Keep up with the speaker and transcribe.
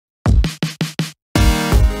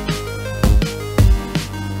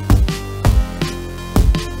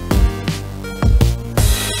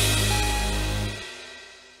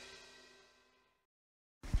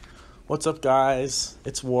What's up, guys?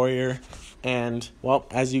 It's Warrior, and well,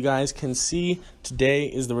 as you guys can see, today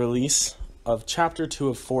is the release of Chapter 2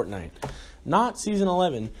 of Fortnite. Not Season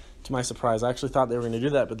 11, to my surprise. I actually thought they were going to do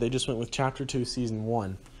that, but they just went with Chapter 2, Season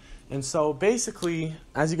 1. And so, basically,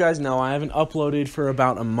 as you guys know, I haven't uploaded for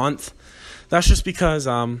about a month. That's just because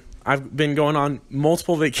I've been going on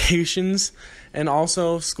multiple vacations, and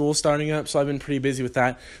also school starting up, so I've been pretty busy with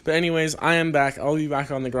that. But anyways, I am back. I'll be back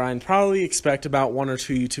on the grind. Probably expect about 1 or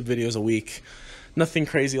 2 YouTube videos a week. Nothing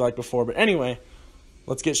crazy like before. But anyway,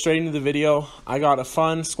 let's get straight into the video. I got a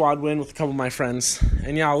fun squad win with a couple of my friends.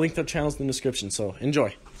 And yeah, I'll link their channels in the description, so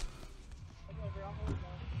enjoy.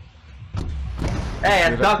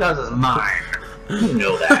 Hey, Douglas is mine. You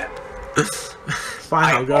know that.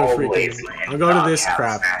 Fine, I'll go to this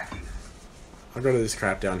crap. I'll go to this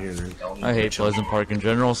crap down here then. I hate Pleasant Park in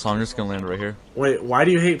general, so I'm just gonna land right here. Wait, why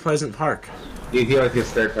do you hate Pleasant Park? You feel like it's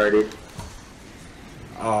third party.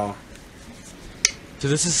 Oh. Dude,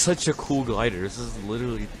 this is such a cool glider. This is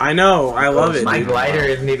literally... I know, I love it. My dude. glider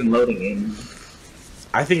isn't even loading in.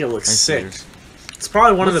 I think it looks sick. It's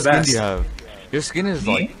probably one of the best. Do you have? Your skin is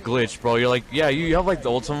like glitched, bro. You're like, yeah, you have like the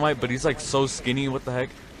ultimate, but he's like so skinny. What the heck?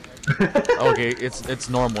 Okay, it's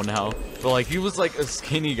normal now. But like he was like a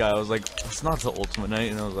skinny guy. I was like, it's not the ultimate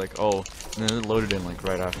night, and I was like, oh, and then it loaded in like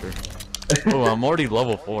right after. Oh, I'm already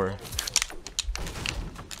level 4.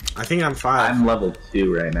 I think I'm 5. I'm level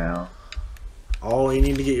 2 right now. Oh, you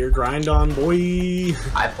need to get your grind on, boy.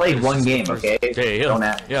 I played one game, okay? Don't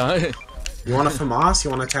ask. Yeah. You want a FAMAS?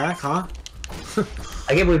 You want to attack, huh?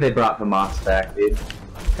 I can't believe they brought FAMAS back, dude.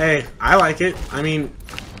 Hey, I like it. I mean,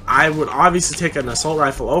 I would obviously take an assault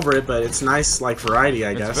rifle over it, but it's nice, like, variety,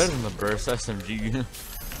 I guess. It's better than the burst SMG.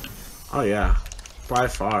 Oh, yeah. By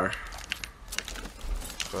far.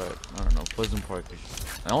 But, I don't know, Pleasant Park is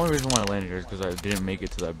just... The only reason why I landed here is because I didn't make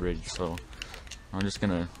it to that bridge, so... I'm just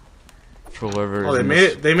gonna... For whoever... Oh, they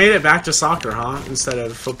made it back to soccer, huh? Instead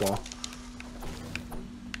of football.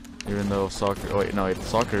 Even though soccer... Oh, wait, no, wait,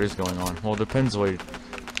 soccer is going on. Well, it depends what...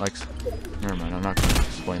 Like... Never mind, I'm not gonna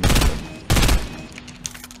explain this.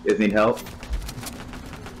 You need help?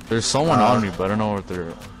 There's someone on me, but I don't know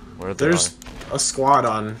where there's a squad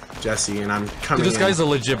on Jesse, and I'm coming. Dude, this guy's a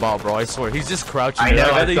legit bot, bro. I swear, he's just crouching. I know. That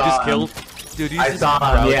guy that you just him. killed, dude. He's I just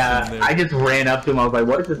saw him. Yeah, there. I just ran up to him. I was like,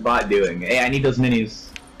 "What is this bot doing?" Hey, I need those minis.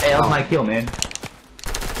 Hey, that was my kill, man.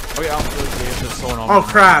 Oh yeah, there's someone on Oh me.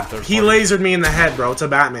 crap! He lasered me in the head, bro. It's a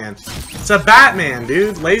Batman. It's a Batman,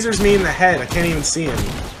 dude. Lasers me in the head. I can't even see him.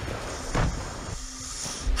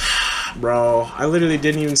 Bro, I literally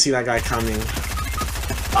didn't even see that guy coming.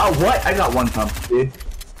 Oh, what? I got one pump, dude.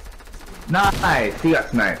 Nice. He got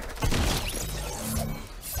sniped.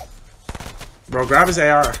 Bro, grab his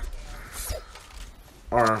AR.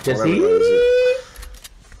 Or Jesse?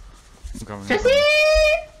 Jesse?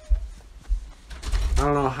 I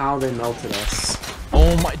don't know how they melted us.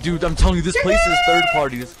 Oh my, dude! I'm telling you, this place is third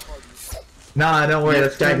party. Nah, don't worry.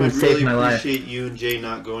 This guy can save my life. I appreciate you and Jay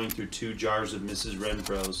not going through 2 jars of Mrs.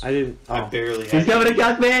 Renfro's. I didn't. Oh. I barely had. He's coming to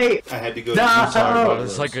cut me. I had to go to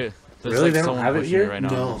There's like a. Really? They don't have it here? Right now.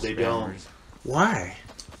 No, they don't. Why?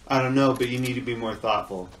 I don't know, but you need to be more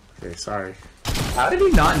thoughtful. Okay, sorry. How did he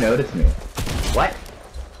not notice me? What?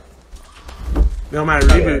 No, my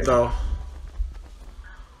reboot though.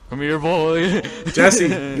 Come here, boy. Jesse,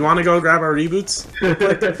 you want to go grab our reboots?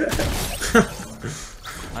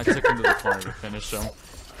 I took him to the corner to finish him.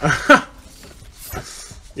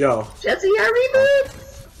 Yo. Jesse, your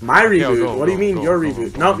reboot? My reboot? Yo, what do you mean your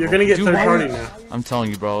reboot? Nope, you're gonna get third party now. I'm telling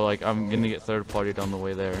you, bro. Like I'm gonna get third party on the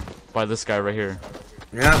way there by this guy right here.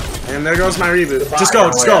 Yeah, and there goes my reboot. Just go,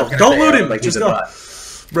 just go. Don't loot him. Just go.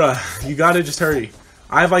 Bruh, you gotta just hurry.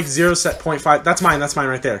 I have like 0.5. That's mine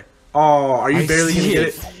right there. Oh, are you barely gonna get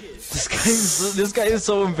it? This guy is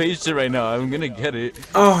so impatient right now. I'm gonna get it.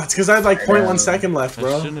 Oh, it's because I had like 0.1 second left,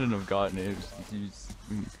 bro. I shouldn't have gotten it. It's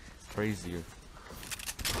crazier.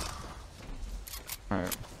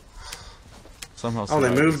 Alright. Somehow. Oh,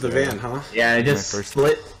 they moved the van, huh? Yeah, it just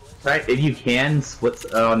split. Right, if you can split.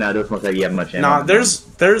 Oh no, those looks like you have much ammo. Nah, there's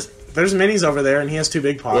minis over there, and he has 2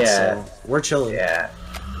 big pots, so we're chilling. Yeah.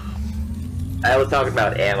 I was talking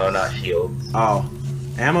about ammo, not shields. Oh,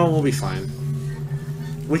 ammo will be fine.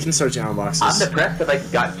 We can search ammo boxes. I'm depressed that I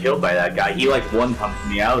got killed by that guy. He like one pumped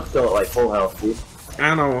me. I was still at like full health, dude.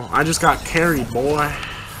 I know. I just got carried, boy.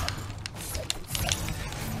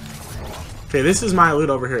 Okay, this is my loot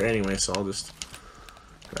over here anyway, so I'll just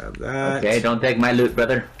grab that. Okay, don't take my loot,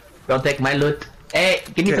 brother. Don't take my loot. Hey,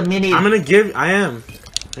 give me some minis. I'm gonna give. I am.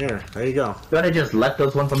 Here, there you go. You gotta just let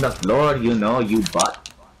those one from the floor, you know, you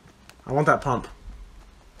butt. I want that pump.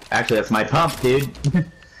 Actually, that's my pump, dude.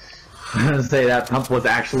 I'm gonna say that pump was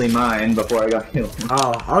actually mine before I got killed.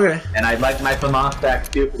 Oh, okay. And I'd like my FAMAS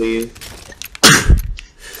back too, please.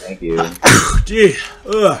 Thank you. Gee.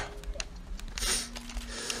 Ugh.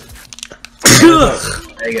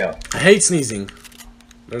 There you go. I hate sneezing.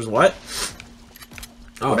 There's what?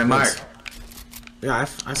 Oh, What I marked. thanks. Yeah,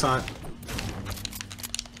 I saw it.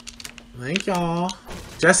 Thank y'all.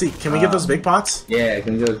 Jesse, can we get those big pots? Yeah,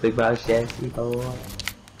 can you go with big boss Jesse? Oh.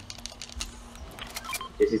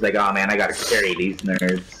 Jesse's like, oh man, I gotta carry these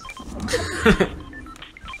nerds.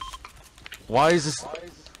 Why is this?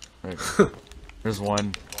 Right. There's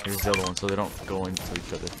one. Here's the other one, so they don't go into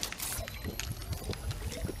each other.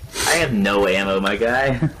 I have no ammo, my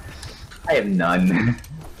guy. I have none.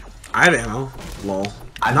 I have ammo. Lol.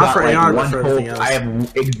 I've Not got, for like, AR, but one for full, everything else. I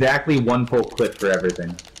have exactly one full clip for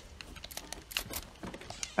everything.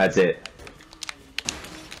 That's it.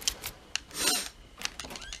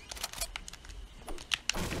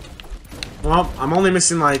 Well, I'm only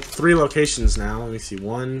missing like 3 locations now. Let me see.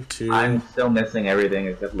 1, 2. I'm still missing everything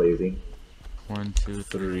except lazy. 1, 2,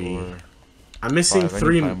 3, 4. I'm missing 5. I need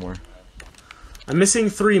 3. 5 more. I'm missing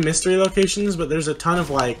 3 mystery locations, but there's a ton of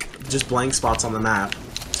like just blank spots on the map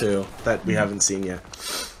too that we haven't seen yet.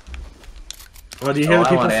 Well, do you hear the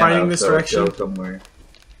people fighting this direction? Somewhere.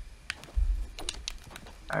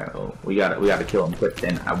 Oh, we gotta kill them quick.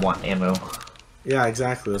 Then I want ammo. Yeah,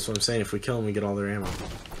 exactly. That's what I'm saying. If we kill them, we get all their ammo.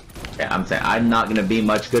 Yeah, I'm saying I'm not gonna be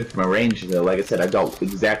much good from a range though. Like I said, I got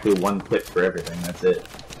exactly one clip for everything. That's it.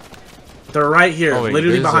 They're right here, Oh, wait,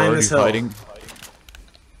 literally Biz behind already this hill. fighting?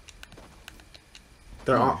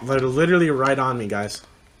 They're literally right on me, guys.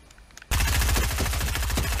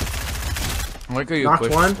 I like how you Knocked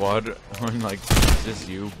push one. squad when like it's just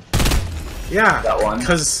you. Yeah, Got one.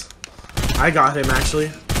 because I got him actually.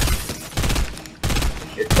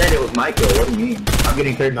 It said it was my kill. What do you mean? I'm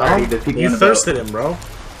getting third No, party. There's people you in the thirsted him, bro. boat.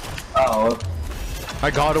 Oh, I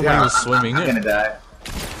got him when Yeah. he was swimming. I'm gonna die.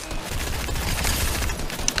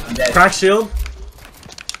 I'm dead. Crack shield.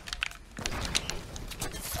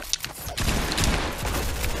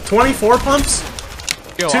 $24 pumps?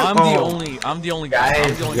 Yo, Two- I'm oh. the only guy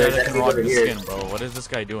Guys, that there's can enemies rock over the here. skin, bro. What is this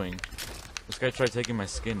guy doing? This guy tried taking my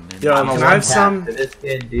skin. Man. Yo, I'm a can I have one-tap some? to this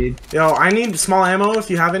kid, dude. Yo, I need small ammo if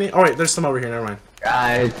you have any. Oh wait, there's some over here. Never mind.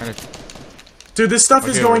 Guys, Dude, this stuff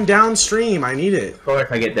is Okay, going wait. downstream. I need it. of course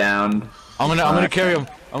I get down. I'm gonna carry him.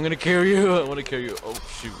 I'm gonna carry you. I wanna carry you. Oh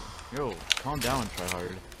shoot. Yo, calm down, try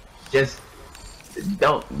hard. Just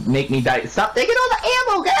don't make me die. Stop taking all the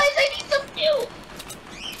ammo, guys. I need some fuel.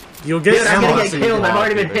 You'll get Dude, I'm ammo. gonna after get you killed. go I've out.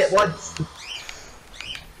 already been hit once.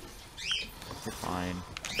 You're fine.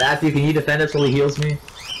 Matthew, can you defend us while he heals me?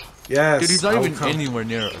 Yes. Dude, he's not I will even come. anywhere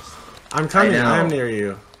near us. I'm coming. I know. I'm near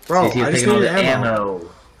you, bro. He's I just taking all need the ammo.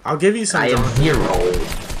 I'll give you some. I am John. zero.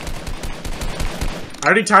 I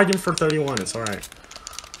already tagged him for 31. It's all right.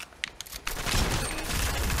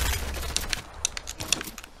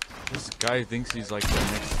 This guy thinks he's like the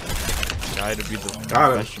next guy to be the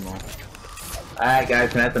Got him. professional. Alright, guys,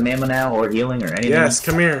 can I have some ammo now or healing or anything? Yes,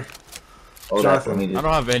 come here. Hold up, Jonathan. let me I just...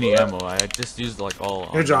 don't have any ammo. I just used like all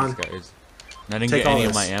Here, on John. these guys. And I didn't Take get all any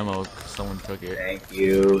of this. my ammo 'cause someone took it. Thank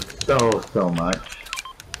you so much.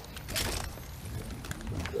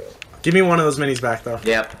 Give me one of those minis back, though.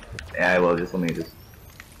 Yep. Yeah, I will. Just let me just...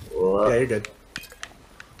 Whoa. Yeah, you're good.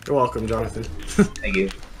 You're welcome, Jonathan. Thank you.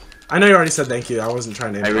 I know you already said thank you. I wasn't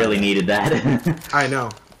trying to. I really needed that. I know.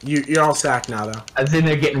 You're all stacked now, though. I'm sitting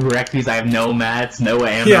there getting wrecked because I have no mats, no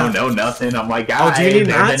ammo, Yeah. no nothing. I'm like, guys, do you need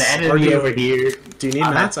there's mats, an or enemy do you- over here. Do you need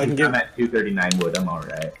I'm mats? At, I can give. I'm at 239 wood. I'm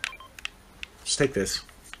alright. Just take this.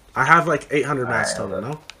 I have like 800 mats Alright, total.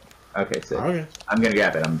 No. Okay, so Okay. I'm gonna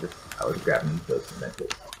grab it. I was grabbing those cements.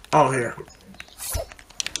 Oh, here.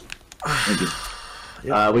 Thank you.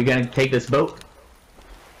 Yep. We gonna take this boat?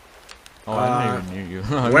 Oh, I'm not even near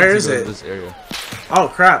you. I where meant to is go to it? This area. Oh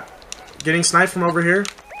crap! Getting sniped from over here.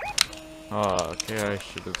 Oh, okay, I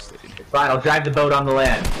should have stayed. Fine, I'll drive the boat on the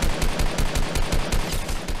land.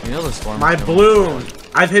 You know the storm. My balloon.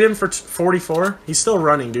 I've hit him for 44. He's still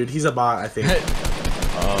running, dude. He's a bot, I think.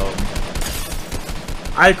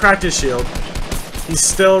 I cracked his shield. He's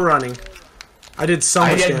still running. I did so I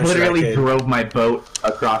much just damage to that literally kid. drove my boat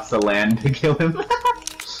across the land to kill him.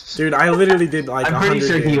 Dude, I literally did like I'm 100 pretty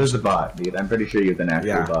sure he damage. was a bot, dude. I'm pretty sure he was an actual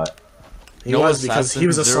Yeah. bot. He was because he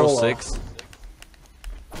was a solo. 06.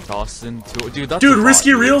 Dawson, dude, that's Dude, a bot,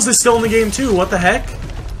 Risky dude. Reels is still in the game too. What the heck?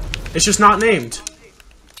 It's just not named.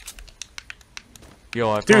 Yo,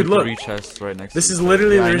 I Dude, found look. 3 chests right next This to is each other.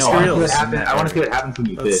 literally Yeah, the I Risky know, I Reels. wanna see what happens- I want to see what happens when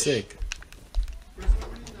you That's fish. sick.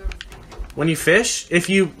 When you fish, if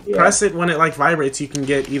you Yeah. press it when it like vibrates, you can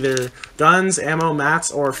get either guns, ammo, mats,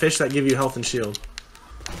 or fish that give you health and shield.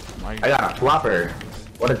 My I got a flopper.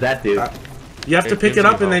 What does that do? You have to pick it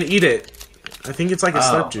up and then eat it. I think it's like a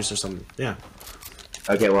slurp juice or something. Yeah.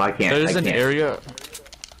 Okay, well I can't. There's an area.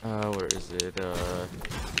 Where is it?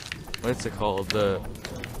 What's it called? The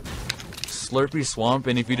Slurpy Swamp.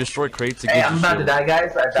 And if you destroy crates, it gives you I'm about to die,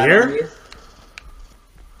 guys. Here?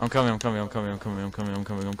 I'm coming. I don't even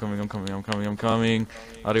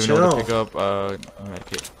know where to pick up.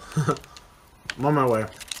 Medkit. I'm on my way.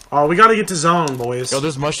 Oh, we gotta get to zone, boys. Yo,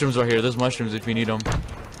 there's mushrooms right here. There's mushrooms if you need them.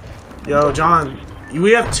 Yo, John,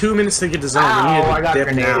 we have 2 minutes to get to zone. We need to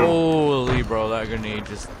dip now. Holy, bro, that grenade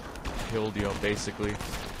just killed you, basically.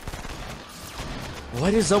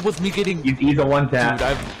 What is up with me getting... He's a one-tap. Dude,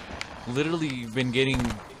 I've literally been getting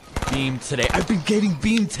beamed today. I've been getting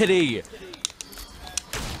beamed today!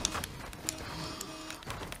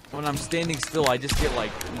 When I'm standing still, I just get,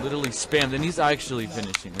 like, literally spammed. And he's actually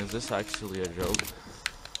finishing. Is this actually a joke?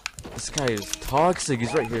 This guy is toxic.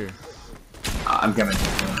 He's right here. I'm coming.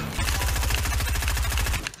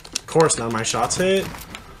 Of course, none of my shots hit.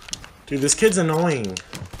 Dude, this kid's annoying.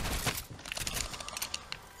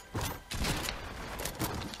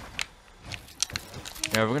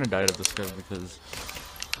 Yeah, we're gonna die to this guy because...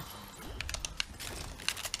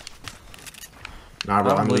 Nah,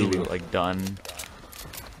 bro, I'm literally, leaving. like, done.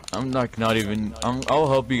 I'm not even... I'll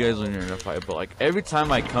help you guys when you're in a fight, but, like, every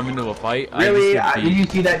time I come into a fight, Really? I just Did you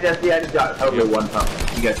see that, Jesse? I just got over one pump.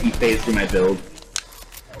 You guys, he phased through my build.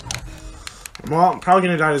 Well, I'm probably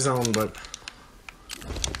gonna die to zone, but...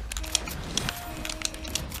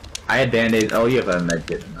 I had band-aids. Oh, you have a med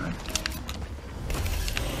kit. No.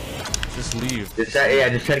 Just leave. Just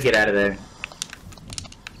try to get out of there.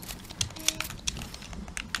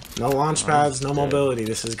 No launch pads, no mobility.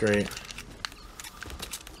 This is great.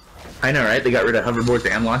 I know, right? They got rid of hoverboards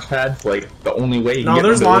and launch pads. Like, the only way you can No, get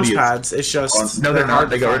there's mobility launch pads. It's just... Oh, no, they're not.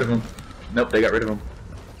 They got rid of them. Nope, they got rid of them.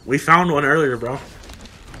 We found one earlier, bro. So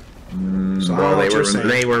Well, I don't know what you're saying.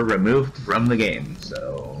 they were removed from the game,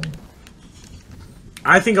 so...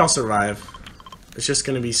 I think I'll survive. It's just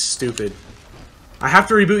gonna be stupid. I have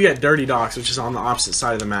to reboot you at Dirty Docks, which is on the opposite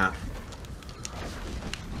side of the map.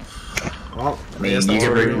 Well, I mean, you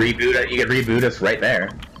can reboot it. You can reboot us right there.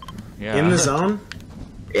 Yeah. in the zone.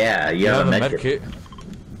 Yeah, you have a med kit.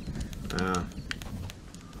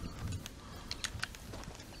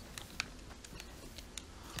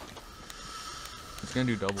 It's gonna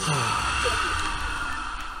do double.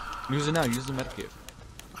 Use it now. Use the med kit.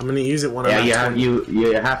 I'm gonna use it when Yeah, I'm at 20.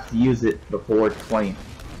 you have to use it before 20.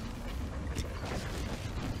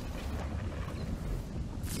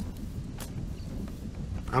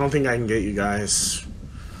 I don't think I can get you guys.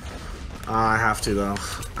 I have to though.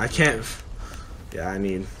 I can't. Yeah, I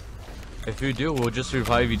need. If you do, we'll just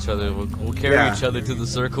revive each other. We'll carry each other to the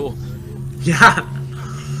circle. Yeah.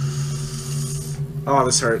 Oh,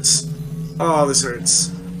 this hurts. Oh, this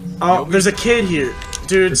hurts. Oh, there's a kid here,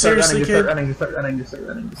 dude. Seriously, kid. Just start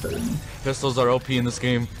running. Pistols are OP in this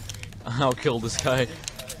game. I'll kill this guy.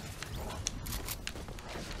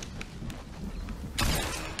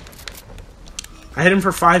 I hit him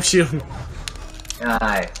for 5 shield.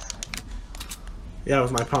 Nice. Yeah,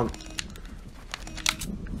 with my pump.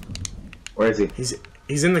 Where is he?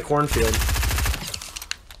 He's in the cornfield.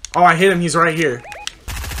 Oh, I hit him. He's right here.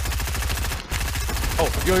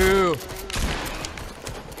 Oh, yo.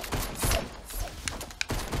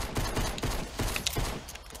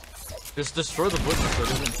 Just destroy the bushes so it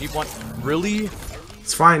doesn't keep on. Really?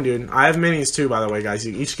 It's fine, dude. I have minis too, by the way, guys.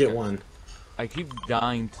 You each get one. I keep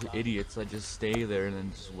dying to idiots that just stay there and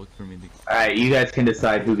then just look for me. Alright, you guys can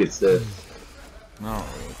decide who gets this. No.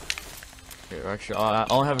 Okay, actually,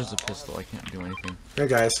 all I have is a pistol. I can't do anything. Hey,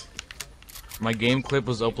 guys. My game clip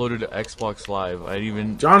was uploaded to Xbox Live. I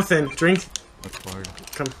even. Jonathan, drink. Acquired.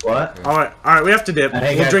 Come. What? All right. We have to dip.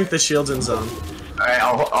 Hey, we'll guys. drink the shields in zone. Alright,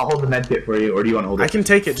 I'll hold the med kit for you, or do you want to hold it? I can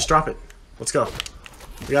take it. Just drop it. Let's go.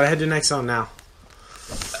 We gotta head to next zone now.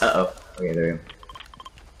 Uh-oh. Okay, there you go.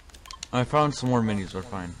 I found some more minis. We're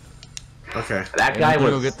fine. Okay. That guy I'm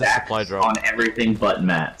gonna was go get the stacked supply drop. on everything but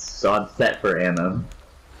mats, so I'm set for ammo.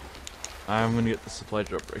 I'm gonna get the supply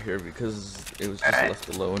drop right here because it was just Alright. left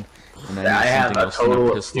alone. And I have something a else in the total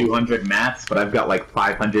of pistol. 200 mats, but I've got like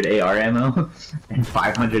 500 AR ammo and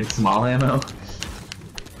 500 small ammo.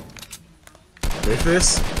 Wait for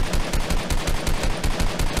this.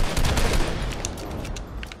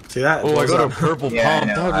 See that? Oh, I got a Goes up. purple Yeah, I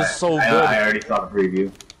pump. know, That is so good. I already saw the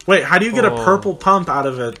preview. Wait, how do you get a Oh. purple pump out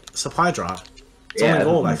of a supply drop? It's only that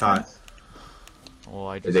gold, I makes thought. sense. Well,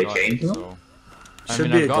 I Did just they got change it, them? so. Should I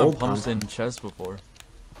mean, be I've a gotten gold pumps pump. in chests before.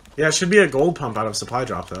 Yeah, it should be a gold pump out of supply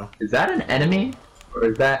drop though. Is that an enemy? Or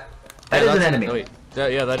is that... That Yeah, is an that's enemy. Wait,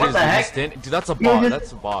 Yeah, that What is. the heck? Dude, that's a You bot. just-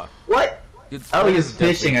 That's a bot. What? Dude, Oh, that he is was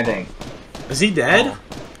fishing, I definitely think. Is he dead? Oh.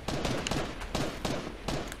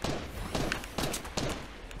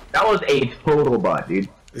 That was a total bot, dude.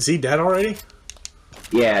 Is he dead already?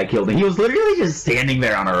 Yeah, I killed him. He was literally just standing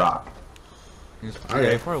there on a rock. Okay.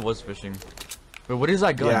 Yeah, he probably was fishing. Wait, what is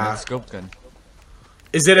that gun? Yeah. That scope gun.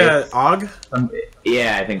 Is it a AUG?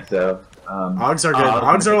 Yeah, I think so. AUGs are good.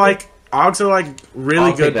 I was AUGs are like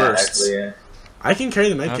really I'll good take that, bursts. actually, yeah. I can carry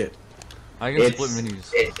the med kit. I can split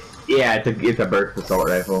minis. Yeah, it's a burst assault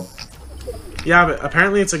rifle. Yeah, but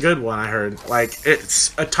apparently it's a good one. I heard. Like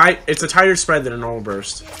it's a tighter spread than a normal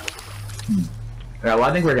burst. Yeah, well,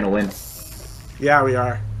 I think we're gonna win. Yeah, we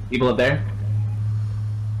are. People up there?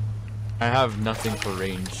 I have nothing for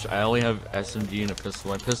range. I only have SMG and a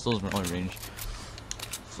pistol. My pistol is my only range.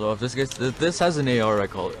 So if this has an AR, I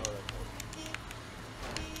call it.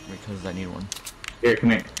 Because I need one. Here,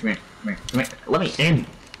 come here. Let me in.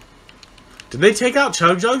 Did they take out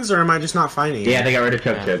chug jugs, or am I just not finding it? Yeah, they got rid of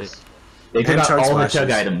chug Yeah, chugs. They took And out chug all splashes. the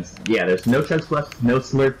chug items. Yeah, there's no chug splash, no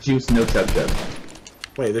slurp juice, no chug jug.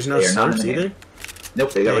 Wait, there's no They are not in slurps the either. game.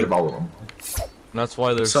 Nope, they got rid of all of them. That's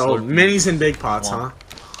why there's So Slurpees. minis and big pots, huh? Wow.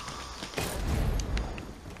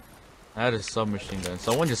 I had a submachine gun.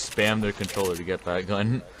 Someone just spammed their controller to get that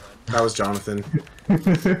gun. That was Jonathan.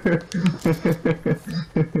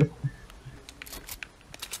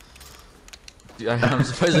 Dude, I'm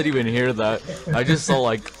surprised I didn't even hear that. I just saw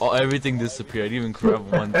like everything disappear. I didn't even grab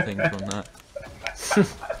one thing from that.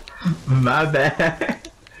 My bad.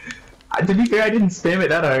 To be fair, I didn't spam it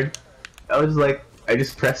that hard. I was like, I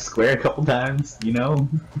just pressed square a couple times, you know?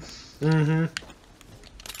 Mm-hmm.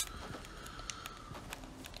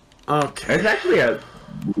 Okay. There's actually a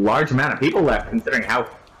large amount of people left, considering how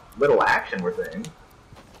little action we're seeing.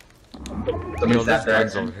 Yo, there's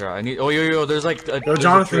guns over here. I need. Oh, yo, there's like. Yo,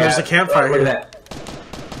 Jonathan, there's a campfire look here. at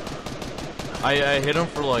that. I hit him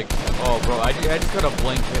for like. Oh, bro, I just got a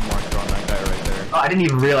blank hit marker on that guy right there. Oh, I didn't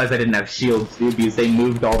even realize I didn't have shields, dude, because they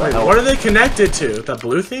moved all the Wait, health. what are they connected to? That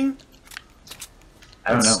blue thing?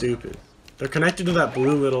 I don't That's know. stupid. They're connected to that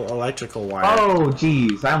blue little electrical wire. Oh,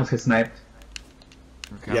 jeez, I almost got sniped.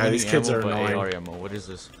 Okay, Yeah, I these need kids ammo, are but annoying. AR ammo. What is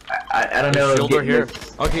this? I don't know. Shield right here.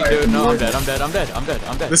 Okay, dude, no, I'm dead. I'm dead.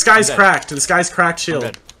 This guy's I'm dead. cracked. This guy's cracked I'm shield.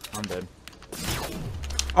 dead. I'm dead.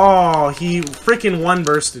 Oh, he freaking one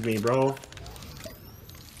bursted me, bro.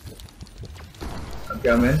 I'm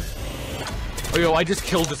coming. Oh, yo, I just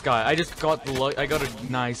killed this guy. I just got I got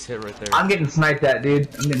a nice hit right there. I'm getting sniped at,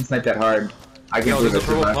 dude. I'm getting sniped at hard. I can't Yo, believe there's a I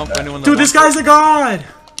purple survived pump. that. Anyone that Dude, this wants guy's a god!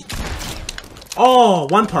 Oh,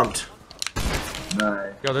 one pumped. Nice.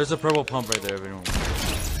 it. Yo, there's a purple pump right there. If anyone wants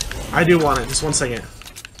it. I do want it. Just 1 second.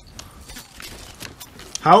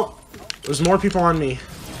 Help! There's more people on me.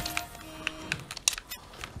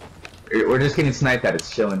 We're just getting sniped at. It's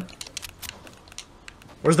chilling.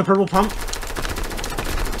 Where's the purple pump?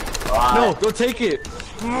 No, go take it.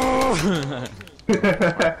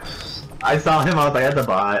 I saw him. I was like, that's a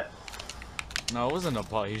bot. No, it wasn't a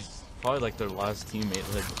bot. He's probably like their last teammate.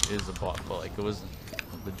 Like, is a bot, but like it wasn't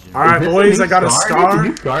legit. Alright, Is this boys, new I got a Dude, scar. the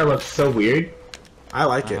new scar looks so weird. I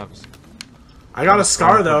like I it. have- I got a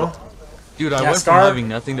scar, though. Dude, I Yeah, went scar. from having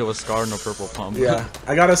nothing to a scar and a purple pump. Yeah,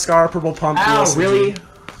 I got a scar, purple pump. Ow, USG. really?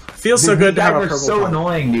 Feels so Dude, good to these have a guys are purple so pump.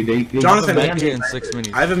 annoying, dude. They Jonathan, I spam get me. in 6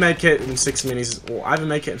 minis. I have a med kit in 6 minis. Well, I have a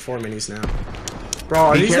med kit in 4 minis now. Bro,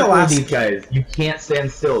 are Be these the careful with last? these guys. You can't stand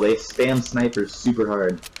still. They spam snipers super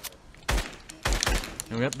hard.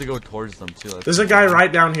 And we have to go towards them too. That's There's a guy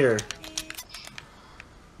right down here.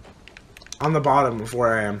 On the bottom of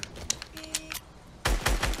where I am.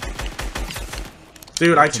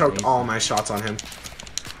 Dude, I choked all my shots on him.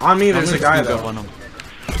 On me, there's a I'm guy gonna sneak up though. on him.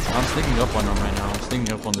 I'm sneaking up on him right now. I'm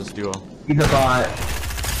sneaking up on this duo. He's a bot.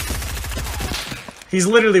 He's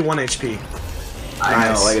literally 1 HP. I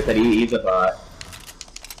Nice. know, like I said, he's a bot.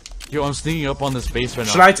 Yo, I'm sneaking up on this base right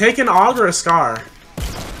now. Should I take an AUG or a SCAR?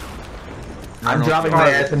 I'm know. dropping my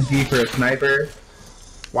Alright. SMG for a sniper.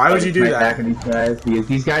 Why would you do Snipe back that? at these guys because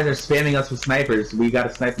these guys are spamming us with snipers. We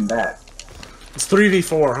gotta snipe them back. It's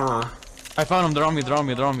 3v4, huh? I found him. They're on me. They're on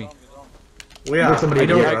me. They're on me. Well, yeah, There's somebody I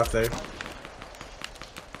know here. you're up there.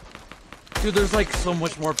 Dude, there's like so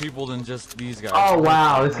much more people than just these guys. Oh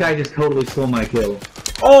wow, this guy just totally stole my kill.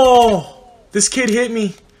 Oh! This kid hit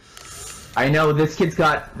me. I know, this kid's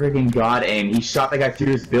got freaking god aim. He shot the guy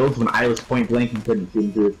through his builds when I was point blank and couldn't shoot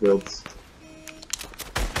him through his builds.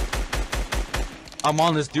 I'm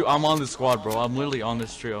on this dude. I'm on this squad, bro. I'm literally on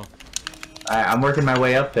this trio. I'm working my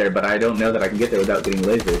way up there, but I don't know that I can get there without getting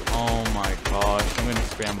lasered. Oh my gosh, I'm getting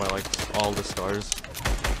spammed by like all the stars.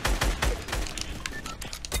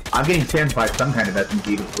 I'm getting spammed by some kind of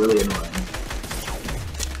SMG that's really annoying.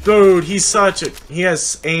 Dude, he's such a... He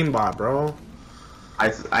has aimbot, bro.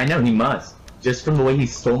 I know he must. Just from the way he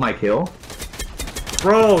stole my kill.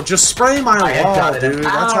 Bro, just spray my wall, dude.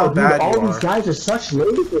 That's how bad you are. All these guys are such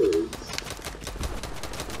lasers.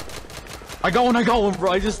 I got one,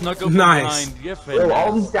 bro. I just snuck up Nice. behind. Yeah, Bro,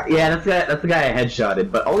 all these guys, yeah, that's the guy I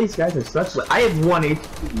headshotted. But all these guys are such. I have 1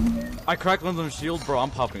 HP, man. I cracked one of them shield, bro. I'm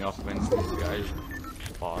popping off against these guys.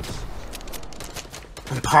 Bots.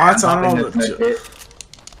 Pots? I don't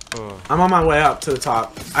know. I'm on my way up to the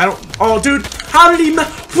top. I don't... Oh, dude. How did he...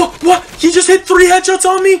 What? He just hit 3 headshots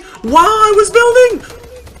on me while I was building?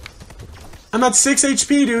 I'm at 6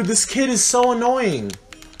 HP, dude. This kid is so annoying.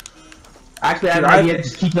 Actually, I have an idea.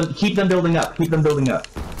 Just keep them building up. Keep them building up.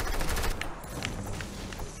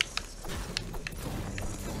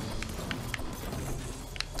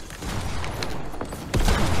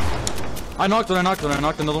 I knocked one. I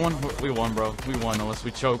knocked another one. We won, bro. We won unless we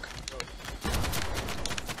choke.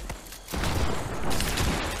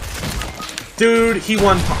 Dude, he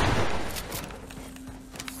won.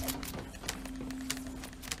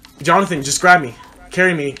 Jonathan, just grab me.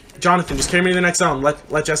 Carry me. Jonathan, just carry me to the next zone.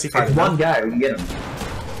 Let Jesse fight It's him. one guy. We can get him.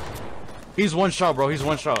 He's one shot, bro. He's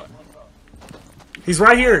one shot. He's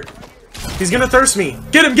right here. He's gonna thirst me.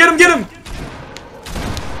 Get him, get him, get him!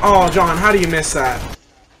 Oh, John, how do you miss that?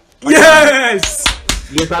 Yes!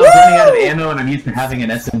 Because I was running out of ammo and I'm used to having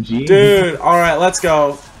an SMG. Dude, alright, let's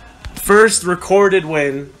go. First recorded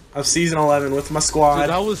win of Season 11 with my squad. Dude,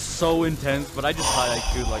 that was so intense, but I just high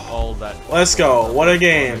IQ'd like all that. Let's go. What a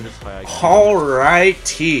game. I just high IQ'd.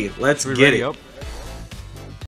 Alrighty, let's We get ready it. up?